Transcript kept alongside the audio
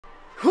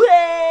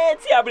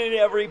What's happening,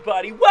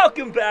 everybody?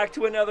 Welcome back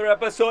to another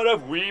episode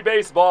of Wii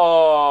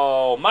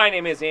Baseball. My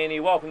name is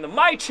Andy. Welcome to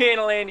my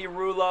channel,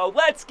 AndyRullo.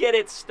 Let's get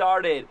it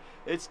started.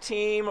 It's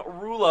Team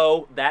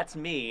Rullo, that's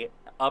me,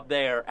 up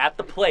there at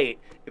the plate.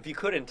 If you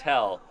couldn't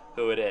tell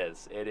who it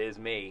is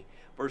me,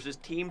 versus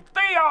Team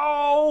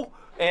Theo.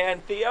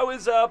 And Theo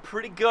is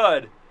pretty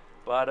good,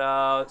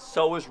 but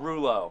so is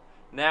Rullo.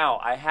 Now,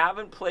 I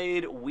haven't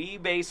played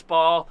Wii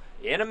Baseball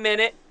in a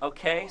minute,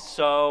 okay?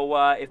 So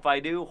if I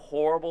do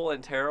horrible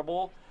and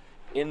terrible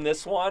in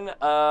this one,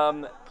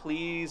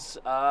 please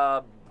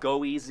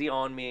go easy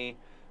on me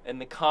in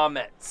the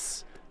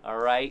comments. All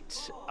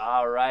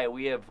right,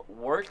 we have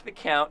worked the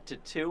count to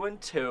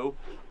 2-2.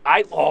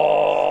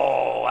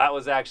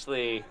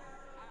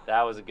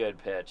 That was a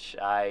good pitch.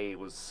 I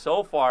was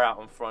so far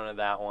out in front of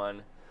that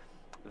one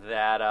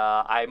that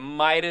I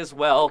might as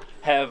well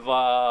have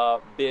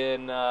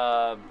been,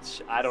 I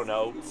don't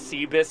know,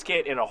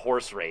 Seabiscuit in a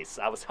horse race.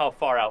 That was how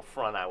far out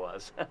front I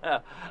was.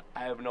 I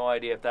have no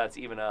idea if that's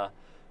even a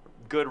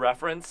good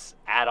reference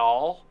at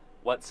all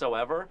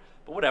whatsoever,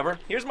 but whatever.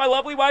 Here's my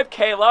lovely wife,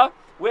 Kayla,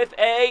 with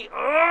I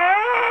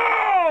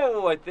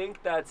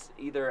think that's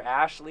either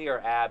Ashley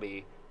or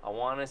Abby. I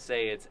want to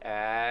say it's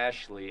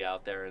Ashley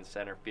out there in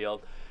center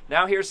field.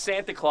 Now here's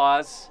Santa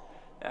Claus.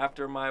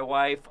 After my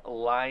wife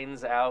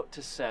lines out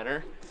to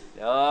center.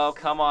 Oh,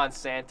 come on,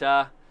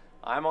 Santa.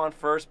 I'm on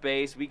first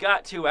base. We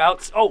got 2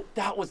 outs. Oh,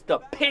 that was the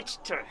pitch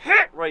to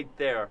hit right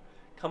there.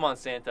 Come on,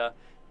 Santa.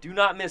 Do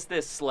not miss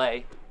this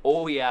sleigh.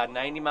 Oh, yeah,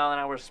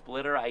 90-mile-an-hour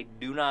splitter. I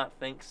do not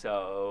think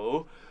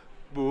so.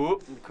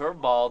 Boop,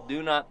 curveball.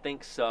 Do not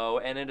think so.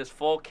 And it is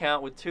full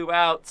count with 2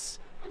 outs.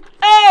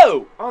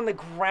 Oh, on the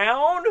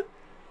ground?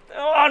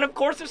 Oh, and of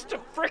course it's to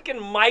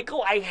frickin'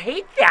 Michael. I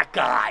hate that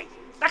guy.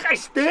 That guy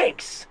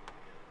stinks.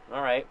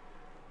 All right,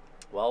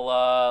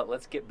 well,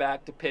 let's get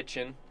back to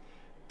pitching.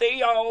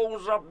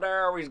 Theo's up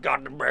there. He's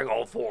got the big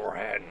old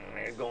forehead,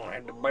 and he's going to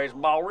hit the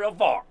baseball real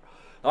far.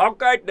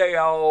 Okay,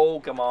 Theo,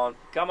 come on.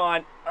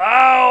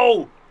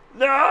 Oh,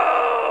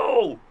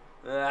 no!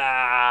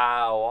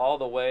 All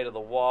the way to the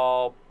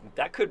wall.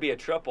 That could be a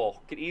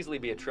triple. Could easily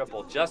be a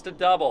triple. Just a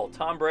double.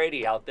 Tom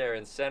Brady out there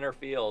in center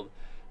field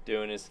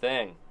doing his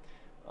thing.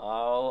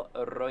 All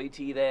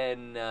righty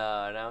then.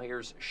 Now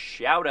here's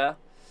Shouta.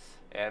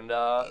 And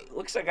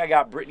looks like I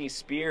got Britney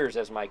Spears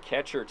as my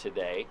catcher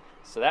today.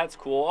 So that's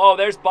cool. Oh,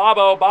 there's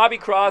Bobby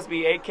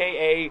Crosby,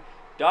 a.k.a.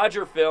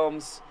 Dodger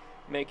Films,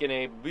 making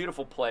a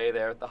beautiful play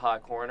there at the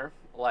hot corner.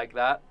 Like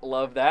that.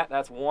 Love that.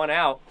 That's 1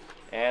 out.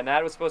 And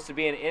that was supposed to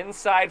be an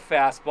inside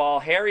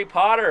fastball. Harry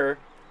Potter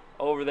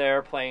over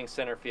there playing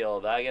center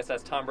field. I guess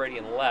that's Tom Brady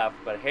in left.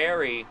 But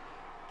Harry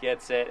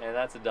gets it, and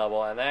that's a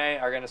double. And they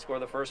are going to score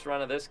the first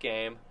run of this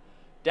game.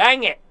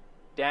 Dang it.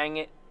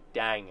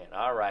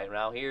 All right,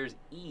 now here's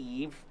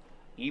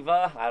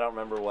Eva, I don't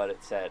remember what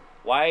it said.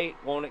 Why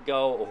won't it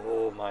go?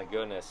 Oh, my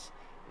goodness.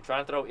 I'm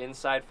trying to throw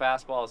inside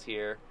fastballs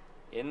here.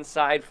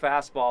 Inside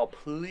fastball,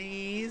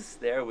 please.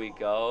 There we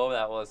go.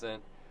 That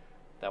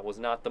was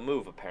not the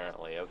move,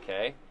 apparently,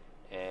 okay?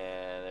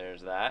 And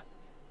there's that.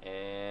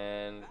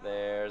 And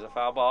there's a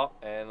foul ball.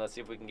 And let's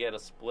see if we can get a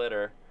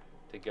splitter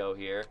to go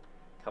here.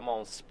 Come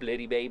on,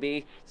 Splitty,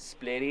 baby.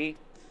 Splitty.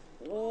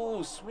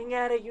 Ooh, swing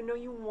at it. You know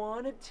you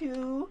wanted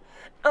to.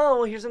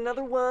 Oh, here's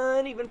another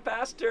one, even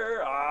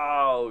faster.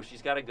 Oh,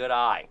 she's got a good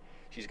eye.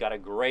 She's got a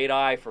great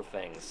eye for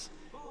things.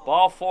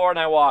 Ball 4, and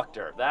I walked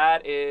her.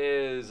 That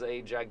is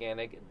a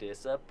gigantic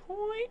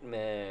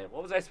disappointment.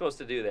 What was I supposed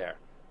to do there?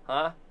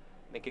 Huh?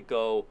 Make it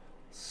go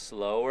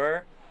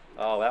slower?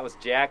 Oh, that was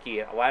Jackie.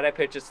 Why did I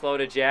pitch it slow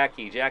to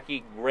Jackie?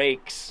 Jackie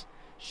rakes.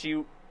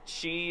 She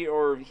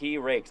or he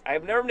rakes.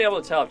 I've never been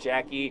able to tell if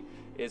Jackie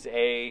is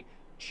a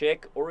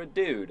chick or a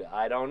dude.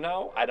 I don't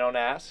know. I don't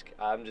ask.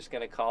 I'm just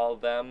going to call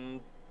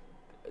them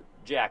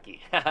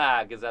Jackie.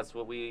 Because that's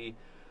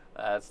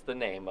the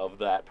name of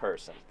that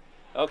person.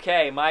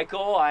 Okay,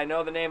 Michael. I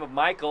know the name of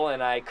Michael,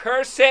 and I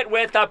curse it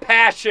with a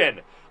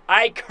passion.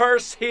 I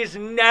curse his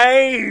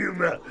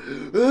name.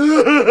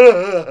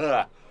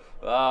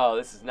 Oh,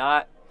 this is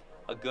not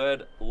a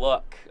good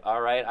look.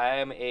 All right, I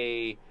am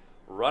a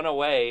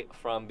runaway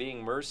from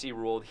being mercy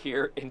ruled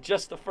here in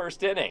just the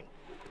first inning.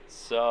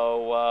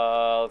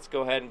 So let's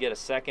go ahead and get a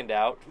second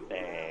out.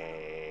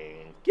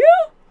 Thank you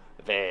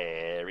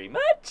very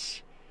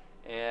much.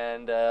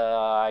 And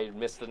I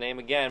missed the name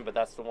again, but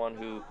that's the one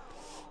who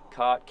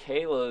caught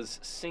Kayla's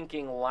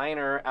sinking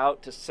liner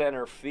out to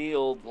center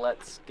field.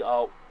 Let's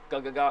go.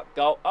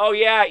 Go. Oh,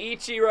 yeah,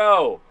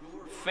 Ichiro.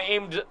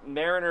 Famed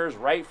Mariners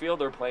right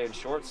fielder playing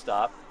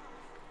shortstop.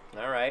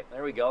 All right,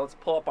 there we go. Let's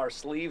pull up our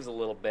sleeves a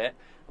little bit.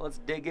 Let's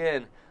dig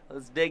in.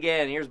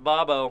 Here's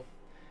Bobo.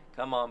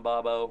 Come on,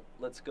 Bobo.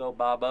 Let's go,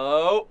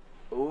 Bobo.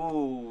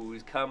 Ooh,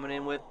 he's coming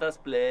in with the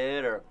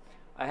splitter.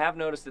 I have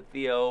noticed that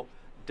Theo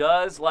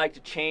does like to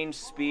change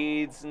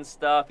speeds and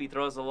stuff. He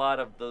throws a lot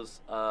of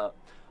those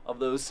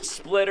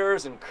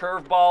splitters and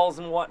curveballs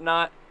and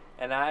whatnot.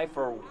 And I,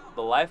 for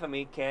the life of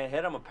me, can't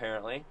hit him,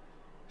 apparently.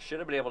 Should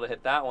have been able to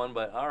hit that one,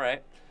 but all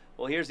right.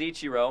 Well, here's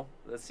Ichiro.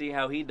 Let's see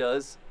how he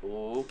does.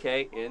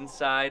 Okay,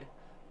 inside.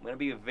 I'm going to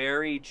be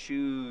very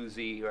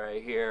choosy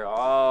right here.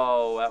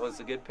 Oh, that was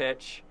a good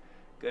pitch.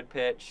 Good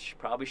pitch.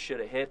 Probably should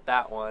have hit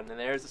that one. And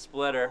there's a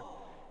splitter.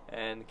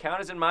 And the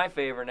count is in my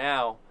favor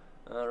now.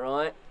 All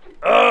right.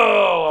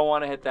 Oh, I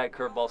want to hit that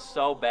curveball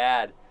so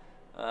bad.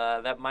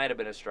 That might have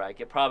been a strike.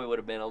 It probably would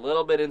have been a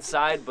little bit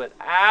inside, but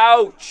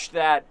ouch!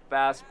 That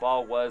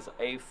fastball was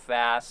a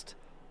fast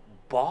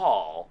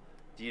ball.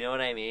 Do you know what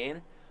I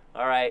mean?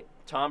 All right,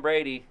 Tom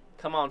Brady.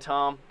 Come on,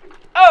 Tom.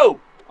 Oh!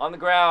 On the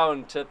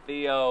ground to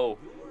Theo.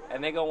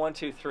 And they go 1,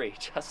 2, 3.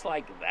 Just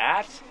like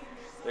that?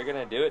 They're going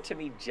to do it to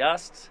me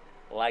just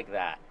like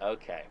that.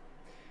 Okay.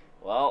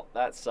 Well,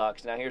 that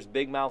sucks. Now here's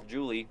Big Mouth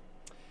Julie.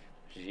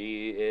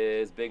 She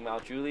is Big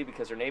Mouth Julie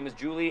because her name is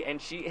Julie, and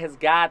she has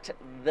got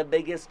the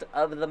biggest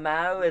of the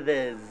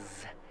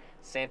mouths.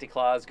 Santa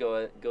Claus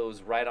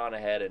goes right on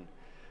ahead and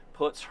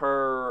puts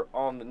her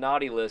on the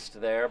naughty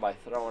list there by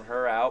throwing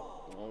her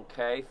out.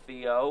 Okay,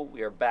 Theo,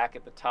 we are back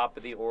at the top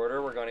of the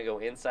order. We're going to go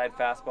inside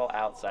fastball,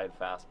 outside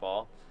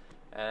fastball.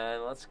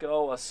 And let's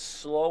go a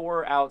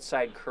slower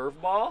outside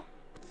curveball.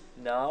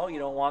 No, you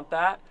don't want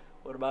that.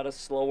 What about a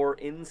slower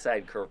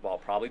inside curveball?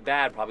 Probably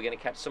bad. Probably going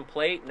to catch some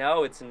plate.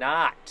 No, it's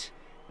not.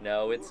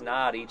 No, it's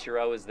not.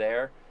 Ichiro is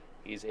there.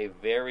 He's a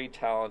very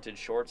talented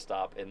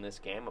shortstop in this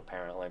game,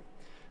 apparently.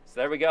 So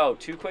there we go.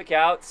 2 quick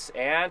outs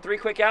and 3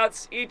 quick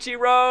outs.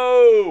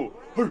 Ichiro!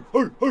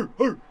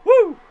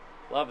 Woo!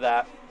 Love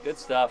that. Good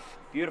stuff.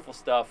 Beautiful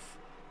stuff.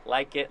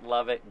 Like it,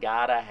 love it,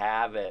 gotta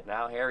have it.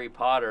 Now Harry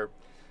Potter.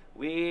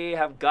 We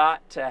have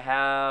got to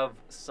have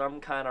some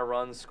kind of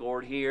run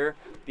scored here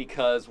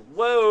because,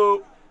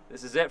 whoa,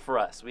 this is it for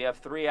us. We have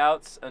 3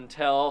 outs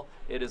until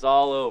it is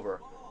all over.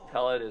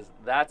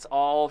 That's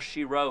all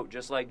she wrote,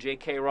 just like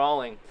J.K.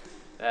 Rowling.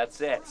 That's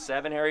it.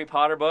 7 Harry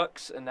Potter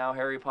books, and now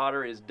Harry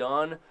Potter is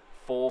done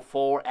for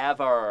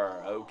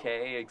forever.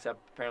 Okay, except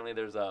apparently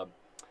there's a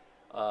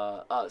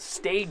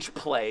stage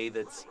play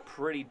that's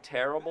pretty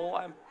terrible,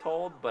 I'm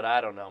told, but I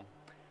don't know.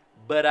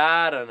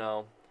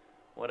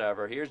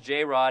 Whatever. Here's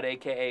J-Rod,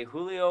 a.k.a.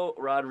 Julio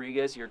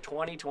Rodriguez, your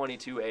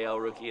 2022 AL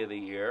Rookie of the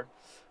Year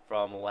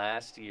from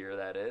last year,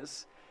 that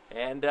is.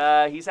 And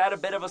he's had a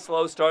bit of a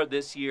slow start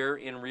this year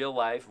in real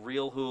life.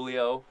 Real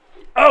Julio.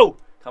 Oh!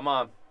 Come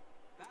on.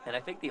 And I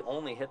think the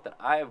only hit that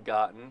I have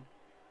gotten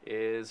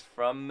is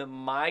from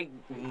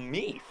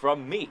me.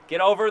 Get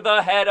over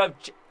the head of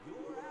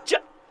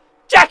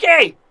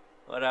Jackie!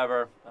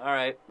 Whatever. All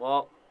right.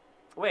 Well,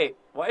 wait.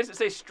 Why does it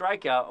say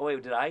strikeout? Oh,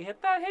 wait. Did I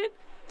hit that hit?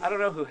 I don't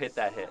know who hit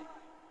that hit.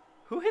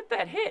 Who hit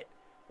that hit?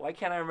 Why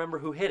can't I remember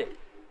who hit it?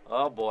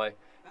 Oh, boy.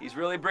 He's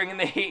really bringing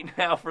the heat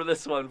now for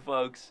this one,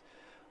 folks.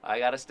 I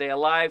got to stay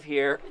alive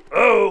here.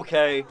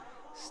 Okay.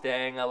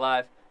 Staying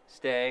alive.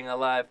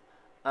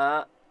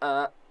 Oh,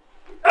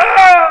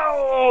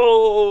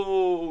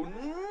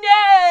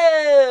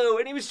 no!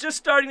 And he was just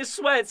starting to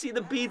sweat. See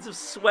the beads of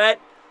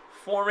sweat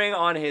forming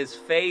on his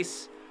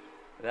face.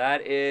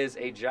 That is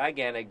a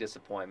gigantic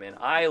disappointment.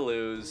 I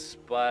lose,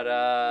 but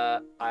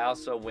I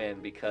also win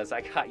because I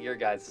got your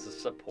guys'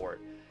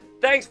 support.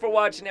 Thanks for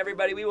watching,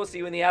 everybody. We will see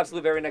you in the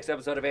absolute very next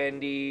episode of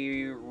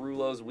Andy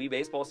Rullo's Wii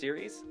Baseball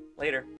series. Later.